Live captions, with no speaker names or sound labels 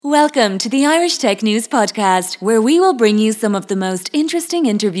Welcome to the Irish Tech News Podcast, where we will bring you some of the most interesting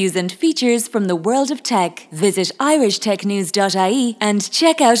interviews and features from the world of tech. Visit irishtechnews.ie and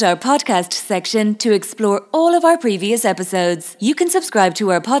check out our podcast section to explore all of our previous episodes. You can subscribe to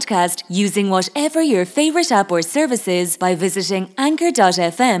our podcast using whatever your favourite app or service is by visiting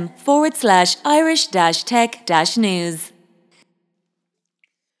anchor.fm/Irish-tech-news.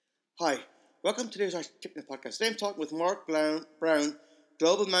 Hi, welcome to today's Irish Tech News Podcast. Today I'm talking with Mark Brown,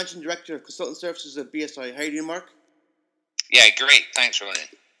 Global Managing Director of Consultant Services at BSI. How are you doing, Mark? Yeah, great. Thanks, Ronan.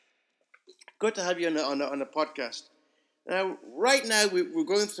 Good to have you on the podcast. Now, right now, we're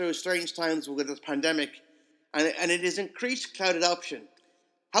going through strange times with this pandemic, and it has increased cloud adoption.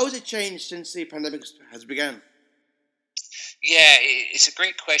 How has it changed since the pandemic has begun? Yeah, it's a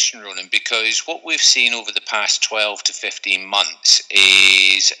great question, Ronan, because what we've seen over the past 12 to 15 months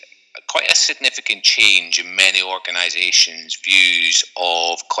is quite a significant change in many organizations' views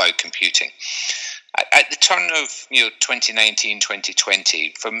of cloud computing. At the turn of 2019,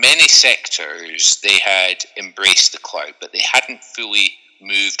 2020, for many sectors, they had embraced the cloud, but they hadn't fully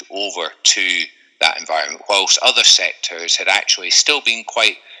moved over to that environment, whilst other sectors had actually still been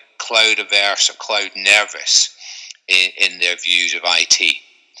quite cloud averse or cloud nervous in their views of IT.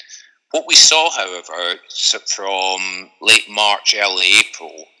 What we saw, however, from late March, early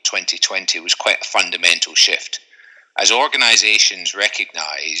April 2020 was quite a fundamental shift, as organizations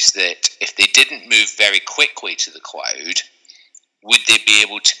recognized that if they didn't move very quickly to the cloud, would they be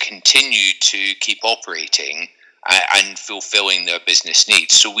able to continue to keep operating and fulfilling their business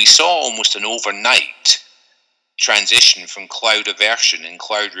needs? So we saw almost an overnight transition from cloud aversion and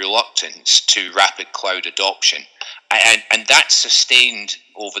cloud reluctance to rapid cloud adoption. And that's sustained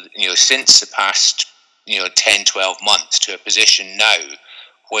over since the past 10, 12 months to a position now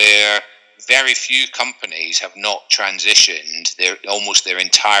where very few companies have not transitioned almost their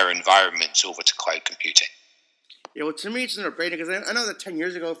entire environments over to cloud computing. Yeah, well, to me, it's not brainer, because I know that 10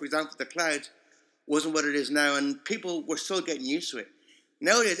 years ago, for example, the cloud wasn't what it is now, and people were still getting used to it.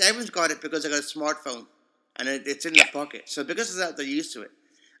 Nowadays, everyone's got it because they got a smartphone, and it's in their pocket. So because of that, they're used to it,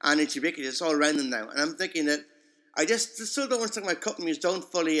 and it's ubiquitous. It's all around them now. And I'm thinking that I just still don't understand why companies don't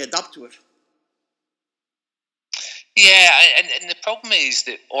fully adapt to it. Yeah, and the problem is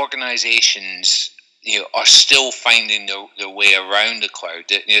that organizations, are still finding their way around the cloud.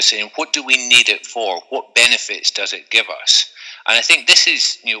 They're saying, what do we need it for? What benefits does it give us? And I think this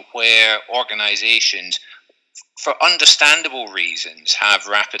is, where organizations, for understandable reasons, have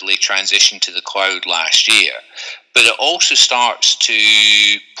rapidly transitioned to the cloud last year. But it also starts to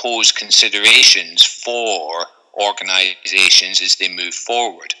pose considerations for organizations as they move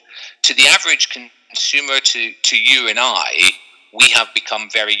forward. To the average consumer, to you and I, we have become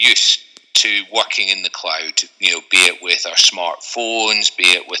very used to working in the cloud, be it with our smartphones, be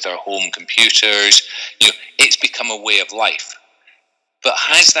it with our home computers. It's become a way of life. But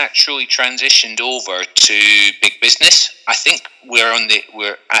has that truly transitioned over to big business? I think we're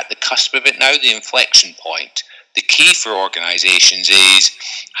at the cusp of it now, the inflection point. The key for organizations is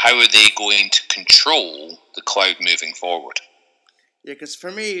how are they going to control the cloud moving forward? Yeah, because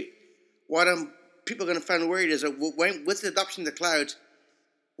for me, what people are going to find worried is that with the adoption of the cloud,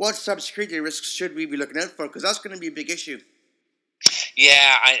 what cybersecurity risks should we be looking out for? Because that's going to be a big issue.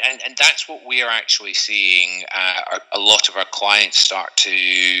 Yeah, and that's what we are actually seeing a lot of our clients start to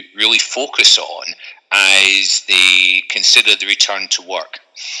really focus on as they consider the return to work.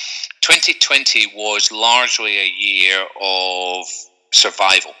 2020 was largely a year of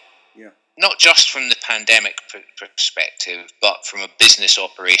survival. Yeah. Not just from the pandemic perspective, but from a business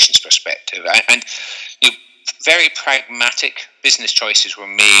operations perspective. And very pragmatic business choices were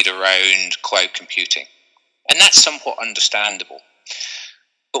made around cloud computing. And that's somewhat understandable.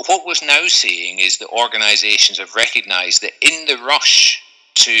 But what we're now seeing is that organizations have recognized that in the rush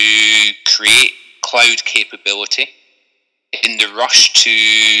to create cloud capability, in the rush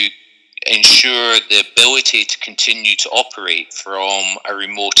to ensure the ability to continue to operate from a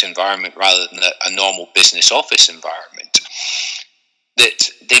remote environment rather than a normal business office environment,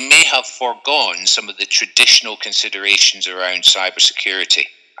 that they may have foregone some of the traditional considerations around cybersecurity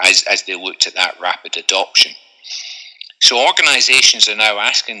as they looked at that rapid adoption. So organizations are now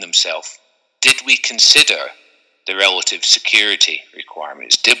asking themselves, did we consider the relative security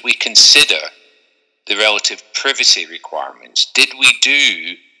requirements? Did we consider the relative privacy requirements? Did we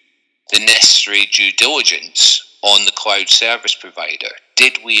do the necessary due diligence on the cloud service provider?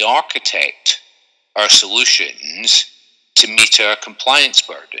 Did we architect our solutions to meet our compliance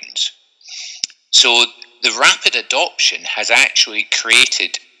burdens? So the rapid adoption has actually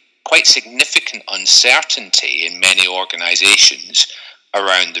created quite significant uncertainty in many organizations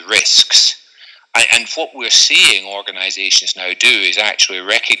around the risks. And what we're seeing organizations now do is actually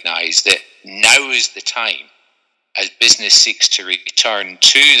recognize that now is the time, as business seeks to return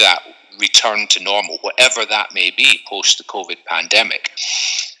to normal, whatever that may be post the COVID pandemic,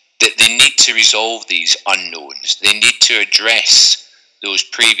 that they need to resolve these unknowns. They need to address those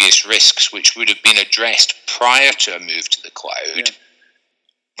previous risks which would have been addressed prior to a move to the cloud,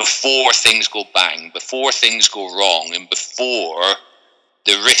 before things go bang, before things go wrong, and before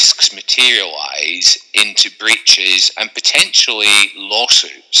the risks materialize into breaches and potentially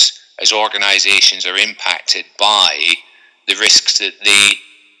lawsuits as organizations are impacted by the risks that they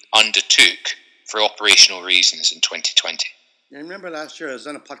undertook for operational reasons in 2020. I remember last year I was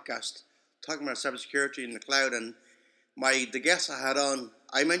on a podcast talking about cybersecurity in the cloud, and the guest I had on,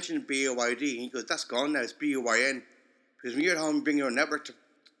 I mentioned BYD, and he goes, "That's gone now, it's BYN." Because when you're at home, you bring your own network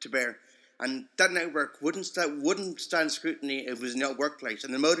to bear. And that network wouldn't stand scrutiny if it was in your workplace.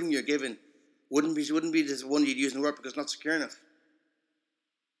 And the modem you're given wouldn't be the one you'd use in work because it's not secure enough.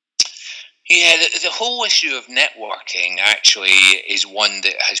 Yeah, the whole issue of networking actually is one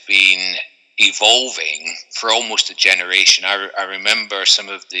that has been evolving for almost a generation. I remember some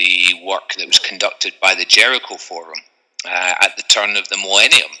of the work that was conducted by the Jericho Forum at the turn of the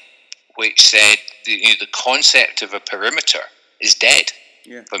millennium, which said the concept of a perimeter is dead.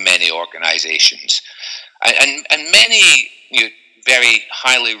 Yeah. For many organizations, and many very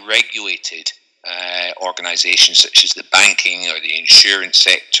highly regulated organizations such as the banking or the insurance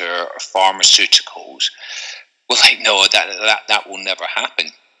sector or pharmaceuticals were like, no, that will never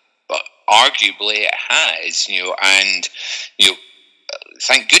happen. But arguably it has, and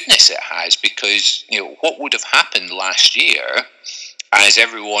thank goodness it has, because what would have happened last year, as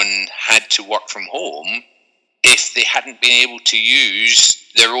everyone had to work from home, if they hadn't been able to use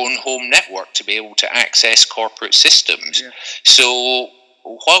their own home network to be able to access corporate systems. Yeah. So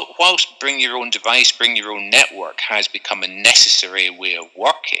whilst bring your own device, bring your own network has become a necessary way of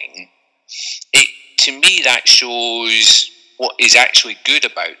working, to me that shows what is actually good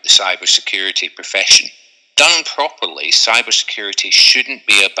about the cybersecurity profession. Done properly, cybersecurity shouldn't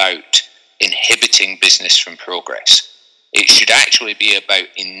be about inhibiting business from progress. It should actually be about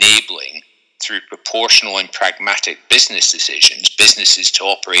enabling, through proportional and pragmatic business decisions, businesses to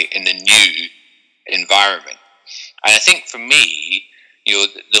operate in a new environment. And I think for me,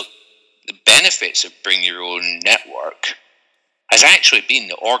 the benefits of bring your own network has actually been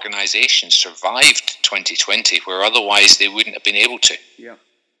that organizations survived 2020 where otherwise they wouldn't have been able to. Yeah.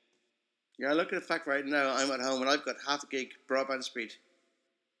 Yeah, look at the fact right now I'm at home and I've got half a gig broadband speed.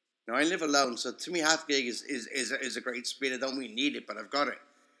 Now I live alone, so to me half a gig is a great speed. I don't really need it, but I've got it.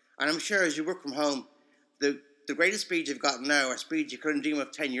 And I'm sure as you work from home, the greatest speeds you've got now are speeds you couldn't dream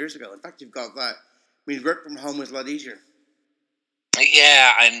of 10 years ago. In fact, you've got that. I mean, work from home is a lot easier.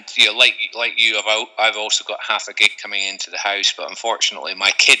 Yeah, and like you, I've also got half a gig coming into the house, but unfortunately,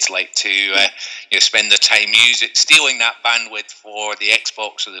 my kids like to spend their time stealing that bandwidth for the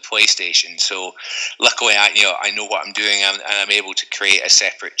Xbox or the PlayStation. So, luckily, I know what I'm doing, and I'm able to create a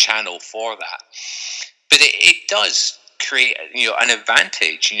separate channel for that. But it does create an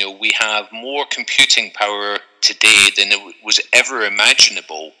advantage. We have more computing power today than it was ever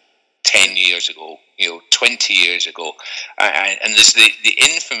imaginable 10 years ago, 20 years ago. And there's the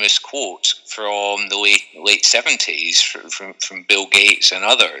infamous quote from the late 70s from Bill Gates and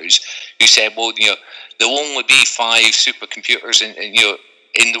others who said, well, there'll only be 5 supercomputers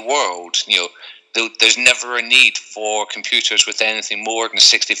in the world. There's never a need for computers with anything more than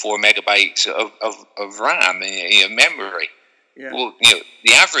 64 megabytes of RAM and memory. Yeah. Well,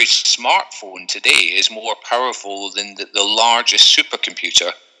 the average smartphone today is more powerful than the largest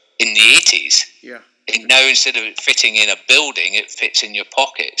supercomputer in the 80s. Yeah. And now instead of it fitting in a building, it fits in your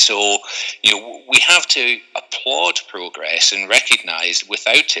pocket. So, we have to applaud progress and recognise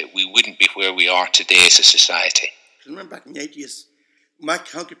without it, we wouldn't be where we are today as a society. I remember back in the 80s, my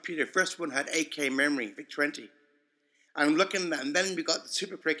home computer, first one had 8K memory, VIC-20. And I'm looking at that, and then we got the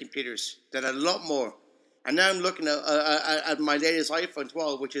Super Cray computers that had a lot more. And now I'm looking at my latest iPhone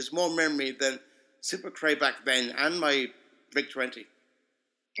 12, which is more memory than Super Cray back then and my VIC-20.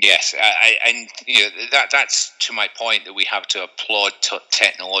 Yes, and that's to my point that we have to applaud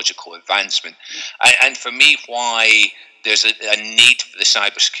technological advancement. And for me, why there's a need for the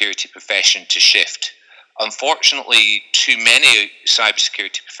cybersecurity profession to shift. Unfortunately, too many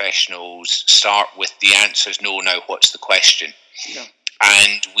cybersecurity professionals start with the answers no, now what's the question? Yeah.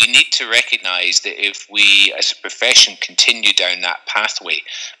 And we need to recognise that if we as a profession continue down that pathway,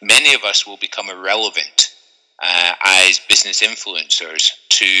 many of us will become irrelevant as business influencers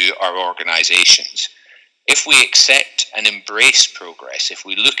to our organisations. if we accept and embrace progress, if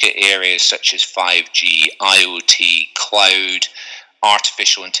we look at areas such as 5G, IoT, cloud,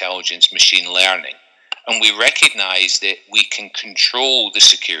 artificial intelligence, machine learning, and we recognize that we can control the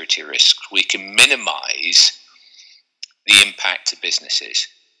security risks, we can minimize the impact to businesses.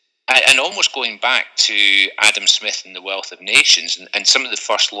 And almost going back to Adam Smith and the Wealth of Nations and some of the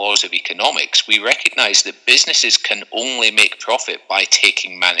first laws of economics, we recognize that businesses can only make profit by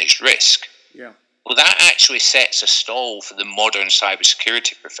taking managed risk. Yeah. Well, that actually sets a stall for the modern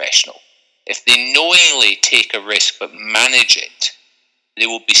cybersecurity professional. If they knowingly take a risk but manage it, they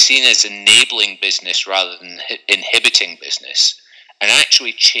will be seen as enabling business rather than inhibiting business, and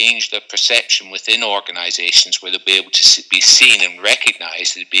actually change their perception within organizations where they'll be able to be seen and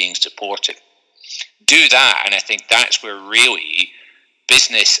recognized as being supportive. Do that, and I think that's where really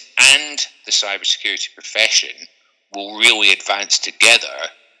business and the cybersecurity profession will really advance together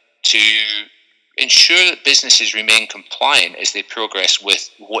to ensure that businesses remain compliant as they progress with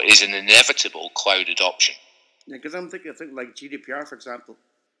what is an inevitable cloud adoption. Yeah, because I'm thinking like GDPR, for example,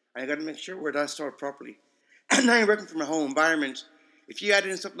 and I got to make sure where that's stored properly. And now you're working from a home environment. If you add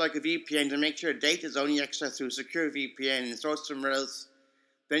in something like a VPN to make sure data is only accessed through a secure VPN and stored somewhere else,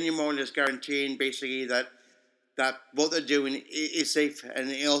 then you're more or less guaranteeing basically that what they're doing is safe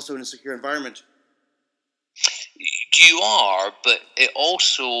and also in a secure environment. You are, but it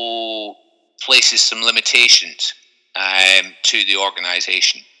also places some limitations to the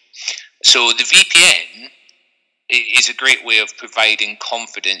organization. So the VPN is a great way of providing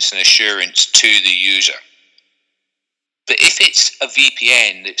confidence and assurance to the user. But if it's a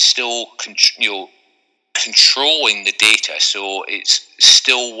VPN that's still controlling the data, so it's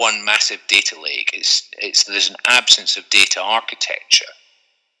still one massive data lake, there's an absence of data architecture,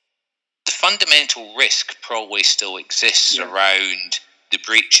 the fundamental risk probably still exists around the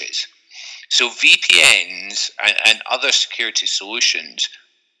breaches. So VPNs and other security solutions,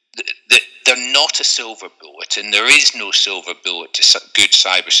 they're not a silver bullet, and there is no silver bullet to good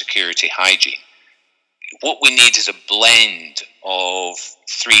cybersecurity hygiene. What we need is a blend of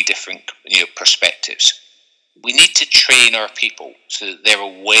three different perspectives. We need to train our people so that they're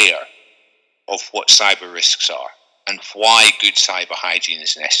aware of what cyber risks are and why good cyber hygiene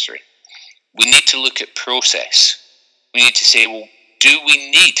is necessary. We need to look at process. We need to say, well, do we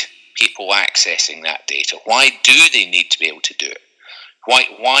need people accessing that data? Why do they need to be able to do it?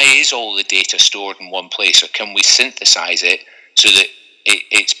 Why is all the data stored in one place, or can we synthesize it so that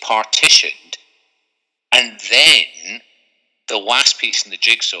it's partitioned? And then the last piece in the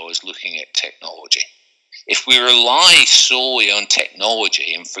jigsaw is looking at technology. If we rely solely on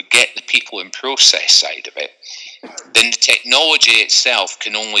technology and forget the people and process side of it, then the technology itself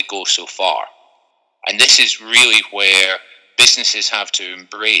can only go so far. And this is really where businesses have to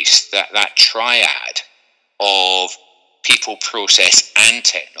embrace that triad of people, process, and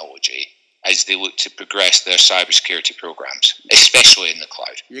technology as they look to progress their cybersecurity programs, especially in the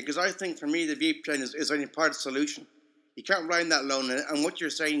cloud. Yeah, because I think for me the VPN is only part of the solution. You can't rely on that alone, and what you're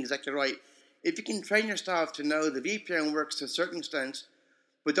saying is exactly right. If you can train your staff to know the VPN works to a certain extent,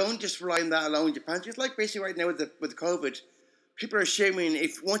 but don't just rely on that alone, Japan. Just like basically right now with COVID, people are assuming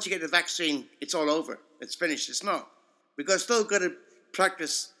if once you get the vaccine, it's all over, it's finished. It's not. Because still got to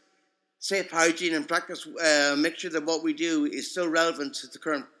practice safe hygiene and practice make sure that what we do is still relevant to the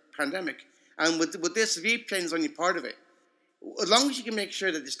current pandemic. And with this, VPN is only part of it. As long as you can make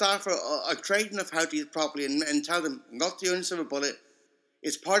sure that the staff are trained enough how to use it properly and tell them not the only silver bullet,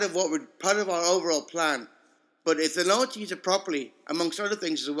 it's part of our overall plan. But if they know how to use it properly, amongst other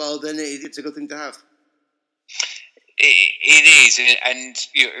things as well, then it's a good thing to have. It is, and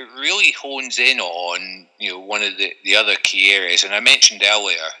it really hones in on one of the other key areas. And I mentioned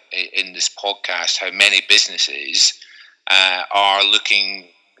earlier in this podcast how many businesses are looking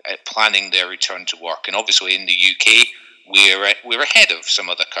at planning their return to work, and obviously in the UK we're ahead of some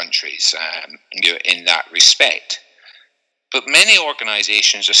other countries in that respect. But many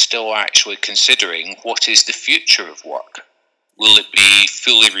organisations are still actually considering what is the future of work. Will it be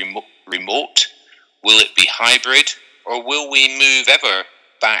fully remote? Will it be hybrid? Or will we move ever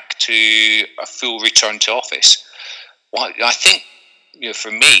back to a full return to office? Well, I think,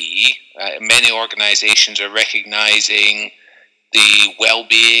 for me, many organisations are recognising the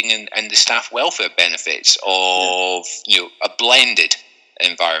well-being and the staff welfare benefits of a blended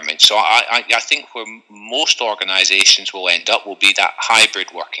environment. So I think where most organisations will end up will be that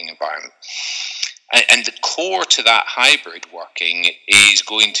hybrid working environment. And the core to that hybrid working is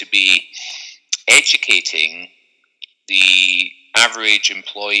going to be educating the average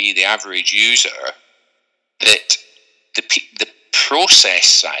employee, the average user, that the process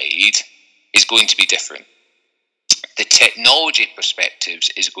side is going to be different. the technology perspectives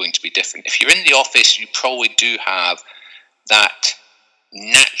is going to be different. If you're in the office, you probably do have that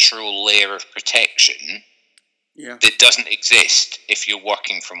natural layer of protection that doesn't exist if you're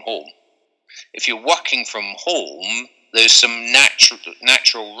working from home. If you're working from home, there's some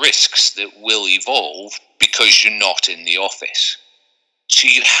natural risks that will evolve because you're not in the office. So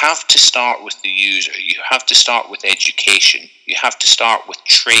you have to start with the user. You have to start with education. You have to start with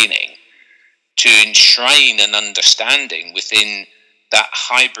training to enshrine an understanding within that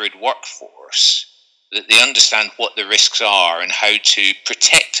hybrid workforce, that they understand what the risks are and how to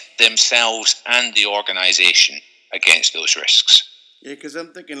protect themselves and the organization against those risks. Yeah, because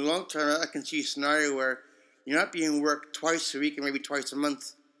I'm thinking long term, I can see a scenario where you're not being worked twice a week and maybe twice a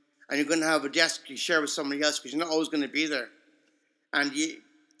month, and you're going to have a desk you share with somebody else because you're not always going to be there. And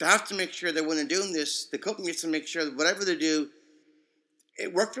they have to make sure that when they're doing this, the company has to make sure that whatever they do,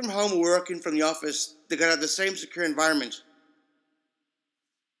 work from home or working from the office, they're going to have the same secure environment.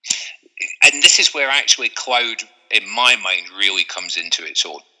 And this is where actually cloud, in my mind, really comes into its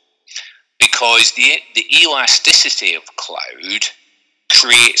own. Because the elasticity of cloud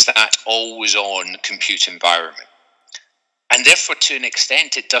creates that always-on compute environment. And therefore, to an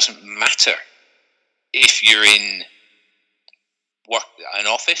extent, it doesn't matter if you're in an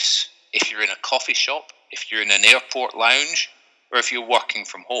office, if you're in a coffee shop, if you're in an airport lounge, or if you're working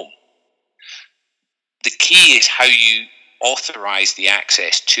from home. The key is how you authorize the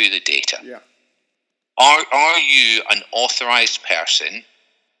access to the data. Yeah. Are you an authorized person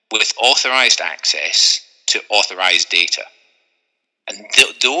with authorized access to authorized data? And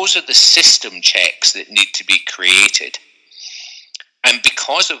those are the system checks that need to be created. And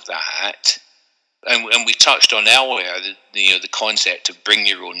because of that, and we touched on earlier the concept of bring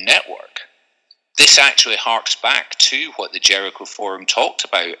your own network, this actually harks back to what the Jericho Forum talked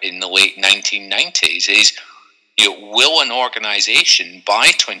about in the late 1990s, is will an organization by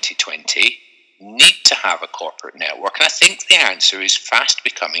 2020 need to have a corporate network? And I think the answer is fast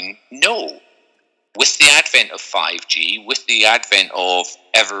becoming no. With the advent of 5G, with the advent of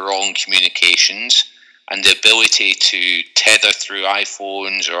ever-on communications and the ability to tether through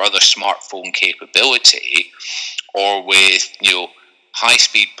iPhones or other smartphone capability, or with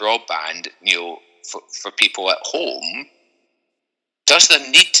high-speed broadband for people at home, does there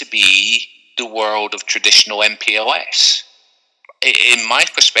need to be the world of traditional MPLS? In my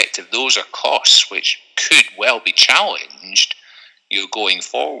perspective, those are costs which could well be challenged going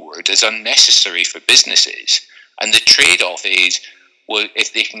forward as unnecessary for businesses. And the trade-off is, well,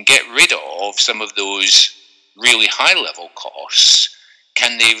 if they can get rid of some of those really high-level costs,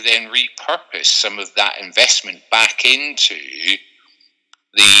 can they then repurpose some of that investment back into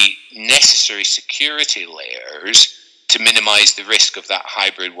the necessary security layers to minimize the risk of that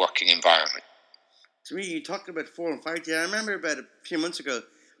hybrid working environment? To me, you talked about 4 and 5G. I remember about a few months ago,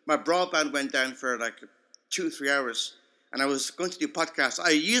 my broadband went down for like 2 or 3 hours, and I was going to do podcasts.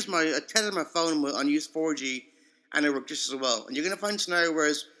 I tethered my phone on used 4G, and it worked just as well. And you're going to find a scenario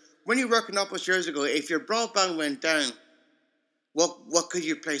whereas when you were working office years ago, if your broadband went down, what could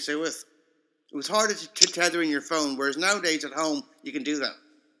you replace it with? It was harder to tether in your phone, whereas nowadays at home, you can do that.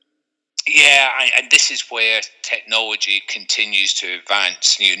 Yeah, and this is where technology continues to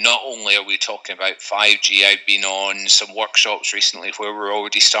advance. Not only are we talking about 5G, I've been on some workshops recently where we're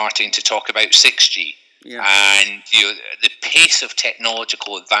already starting to talk about 6G. Yeah. And the pace of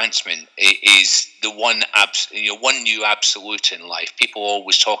technological advancement is the one new absolute in life. People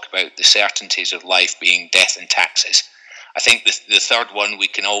always talk about the certainties of life being death and taxes. I think the third one we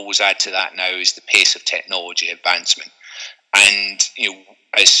can always add to that now is the pace of technology advancement. And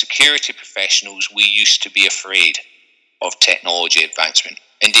as security professionals, we used to be afraid of technology advancement.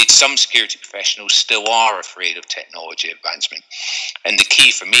 Indeed, some security professionals still are afraid of technology advancement. And the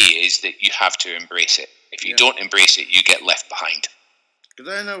key for me is that you have to embrace it. If you don't embrace it, you get left behind.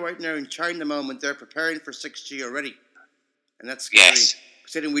 Because I know right now in China at the moment, they're preparing for 6G already. And that's scary. Yes.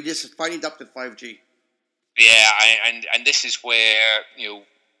 Considering we just finally adopted 5G. Yeah, and this is where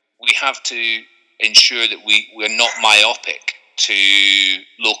we have to ensure that we're not myopic to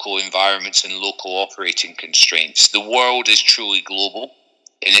local environments and local operating constraints. The world is truly global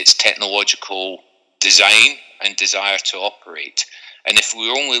in its technological design and desire to operate. And if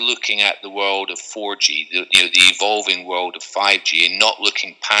we're only looking at the world of 4G, the evolving world of 5G, and not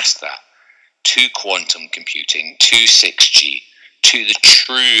looking past that to quantum computing, to 6G, to the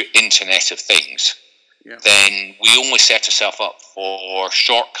true Internet of Things, then we only set ourselves up for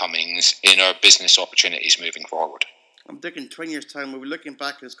shortcomings in our business opportunities moving forward. I'm thinking 20 years' time, we'll be looking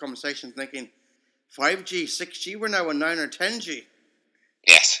back at this conversation thinking 5G, 6G, we're now on 9 or 10G.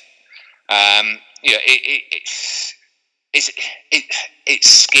 Yes. it's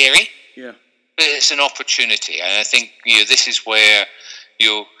scary. Yeah. But it's an opportunity, and I think this is where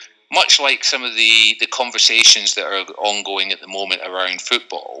much like some of the conversations that are ongoing at the moment around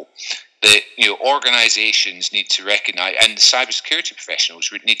football, that organisations need to recognise, and the cybersecurity professionals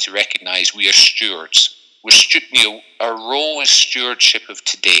need to recognise, we are stewards. Our role is stewardship of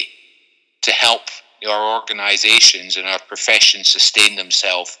today to help our organisations and our professions sustain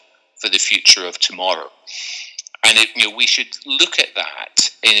themselves for the future of tomorrow. And we should look at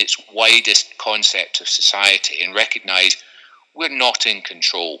that in its widest concept of society and recognise we're not in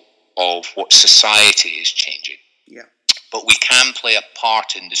control of what society is changing. Yeah. But we can play a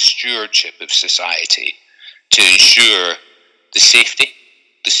part in the stewardship of society to ensure the safety,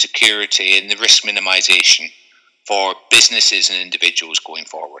 the security and the risk minimisation for businesses and individuals going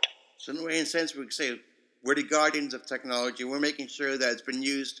forward. So in a sense, we could say we're the guardians of technology. We're making sure that it's been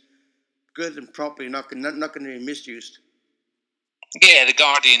used good and properly, not going to be misused. Yeah, the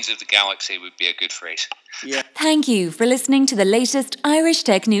guardians of the galaxy would be a good phrase. Yeah. Thank you for listening to the latest Irish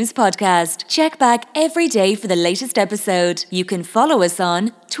Tech News podcast. Check back every day for the latest episode. You can follow us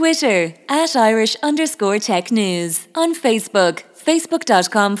on Twitter @Irish_Tech News, on Facebook,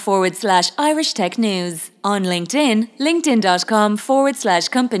 facebook.com/Irish Tech News, on LinkedIn,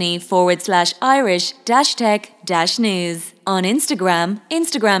 linkedin.com/Irish-Tech-News, on Instagram,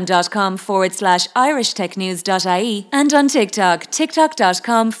 instagram.com/IrishTechNews.ie, and on TikTok,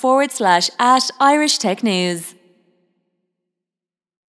 tiktok.com/@Irish Tech News.